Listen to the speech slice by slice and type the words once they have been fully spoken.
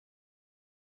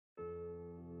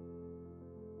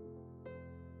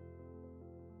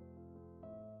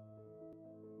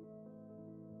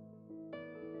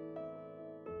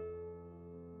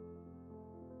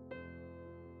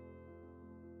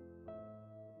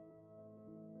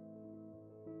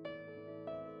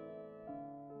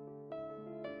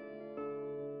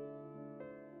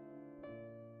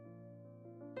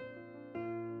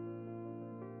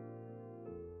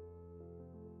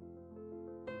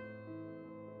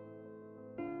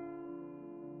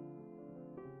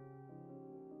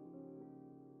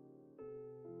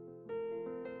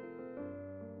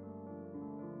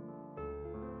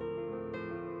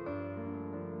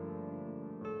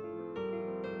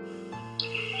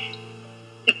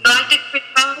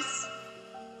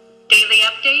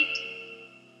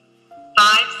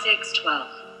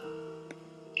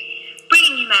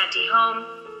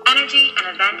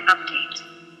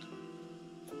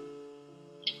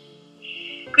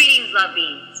Greetings, love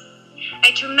beings.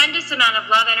 A tremendous amount of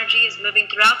love energy is moving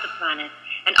throughout the planet,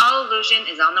 and all illusion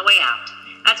is on the way out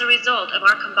as a result of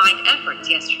our combined efforts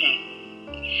yesterday.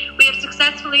 We have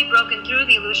successfully broken through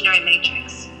the illusionary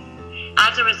matrix.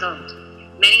 As a result,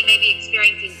 many may be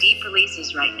experiencing deep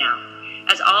releases right now,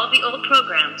 as all of the old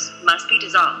programs must be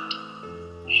dissolved.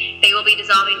 They will be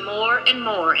dissolving more and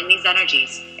more in these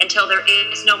energies until there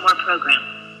is no more program.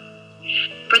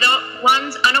 For the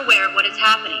ones unaware of what is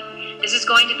happening, this is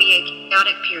going to be a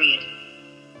chaotic period.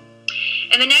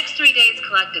 In the next 3 days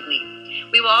collectively,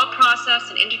 we will all process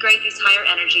and integrate these higher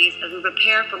energies as we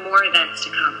prepare for more events to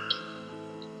come.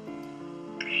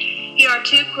 Here are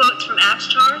 2 quotes from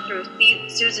Ashtar through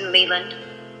Susan Leland.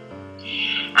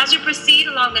 As we proceed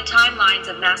along the timelines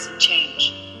of massive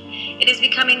change, it is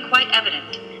becoming quite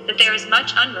evident that there is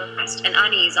much unrest and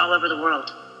unease all over the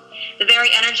world. The very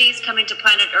energies coming to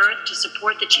planet Earth to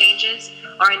support the changes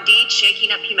are indeed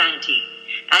shaking up humanity,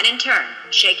 and in turn,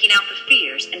 shaking out the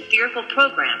fears and fearful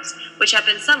programs which have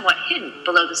been somewhat hidden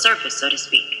below the surface, so to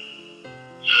speak.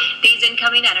 These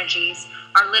incoming energies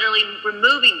are literally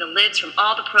removing the lids from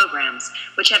all the programs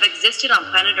which have existed on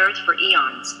planet Earth for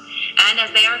eons, and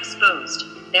as they are exposed,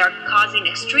 they are causing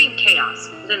extreme chaos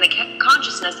within the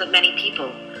consciousness of many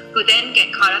people, who then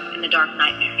get caught up in the dark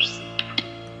nightmares.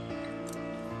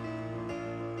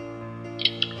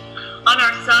 On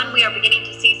our sun, we are beginning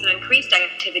to see some increased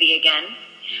activity again,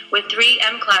 with 3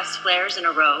 M-class flares in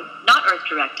a row, not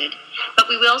Earth-directed, but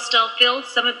we will still feel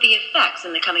some of the effects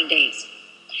in the coming days.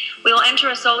 We will enter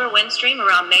a solar wind stream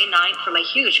around May 9th from a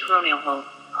huge coronal hole.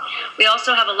 We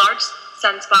also have a large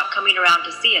sunspot coming around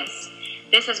to see us.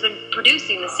 This has been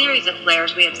producing the series of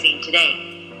flares we have seen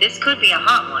today. This could be a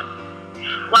hot one.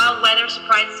 Wild weather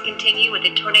surprises continue with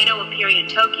a tornado appearing in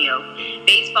Tokyo,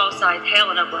 baseball-sized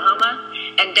hail in Oklahoma,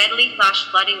 and deadly flash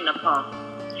flooding in Nepal.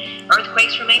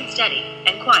 Earthquakes remain steady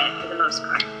and quiet for the most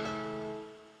part.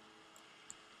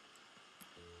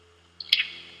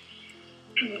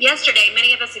 Yesterday,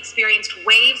 many of us experienced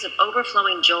waves of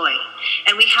overflowing joy,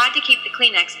 and we had to keep the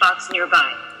Kleenex box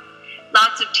nearby.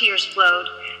 Lots of tears flowed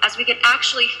as we could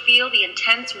actually feel the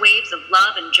intense waves of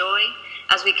love and joy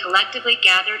as we collectively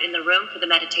gathered in the room for the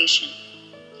meditation.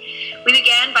 We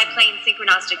began by playing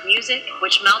synchronistic music,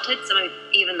 which melted some of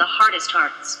even the hardest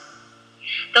hearts.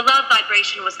 The love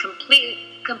vibration was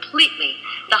completely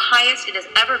the highest it has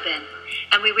ever been,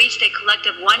 and we reached a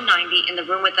collective 190 in the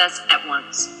room with us at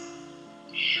once.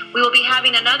 We will be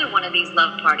having another one of these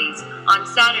love parties on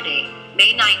Saturday,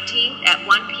 May 19th at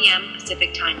 1 p.m.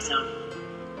 Pacific Time Zone.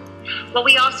 What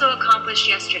we also accomplished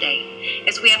yesterday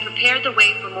is we have prepared the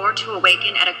way for more to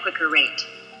awaken at a quicker rate.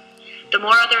 The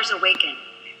more others awaken,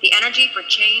 the energy for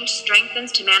change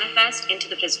strengthens to manifest into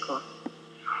the physical.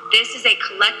 This is a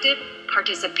collective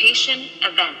participation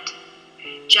event.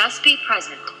 Just be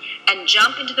present and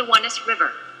jump into the oneness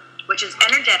river, which is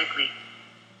energetically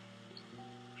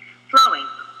flowing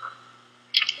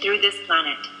through this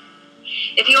planet.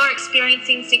 If you are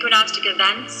experiencing synchronistic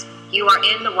events, you are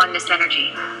in the oneness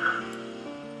energy.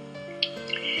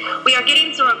 We are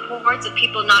getting some reports of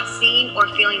people not seeing or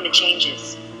feeling the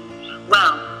changes.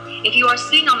 Well, if you are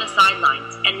sitting on the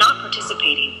sidelines and not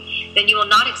participating, then you will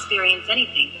not experience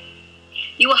anything.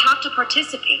 You will have to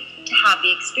participate to have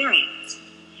the experience.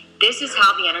 This is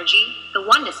how the energy, the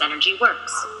oneness energy,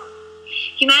 works.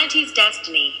 Humanity's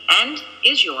destiny, and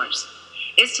is yours,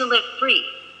 is to live free,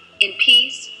 in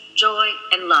peace, joy,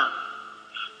 and love.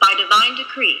 By divine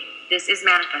decree, this is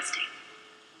manifesting.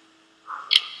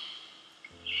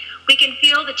 We can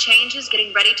feel the changes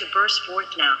getting ready to burst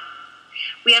forth now.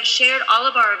 We have shared all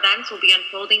of our events will be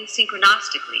unfolding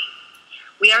synchronistically.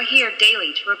 We are here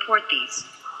daily to report these.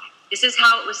 This is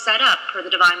how it was set up per the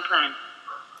divine plan.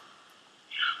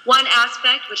 One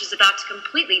aspect which is about to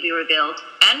completely be revealed,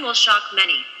 and will shock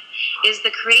many, is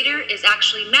the Creator is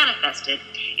actually manifested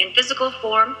in physical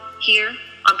form here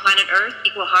on planet Earth,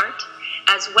 equal heart,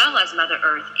 as well as Mother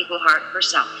Earth, equal heart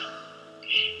herself.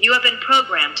 You have been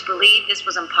programmed to believe this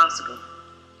was impossible.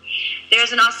 There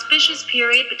is an auspicious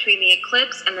period between the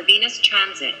eclipse and the Venus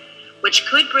transit, which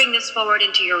could bring this forward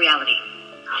into your reality.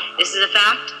 This is a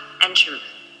fact and truth.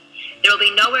 There will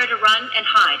be nowhere to run and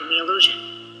hide in the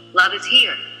illusion. Love is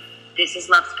here. This is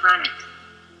love's planet.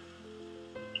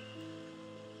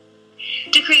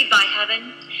 Decreed by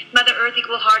heaven, Mother Earth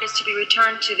equal heart is to be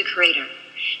returned to the Creator.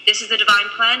 This is the divine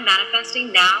plan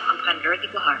manifesting now on planet Earth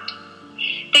equal heart.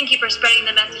 Thank you for spreading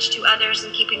the message to others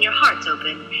and keeping your hearts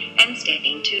open and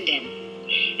staying tuned in.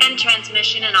 End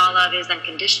transmission, and all love is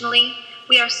unconditionally.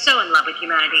 We are so in love with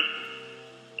humanity.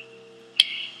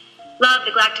 Love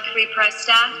the Galactic Free Press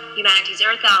staff, humanity's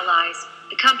Earth allies,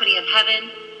 the company of heaven,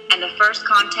 and the First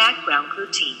Contact Ground Crew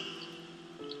team.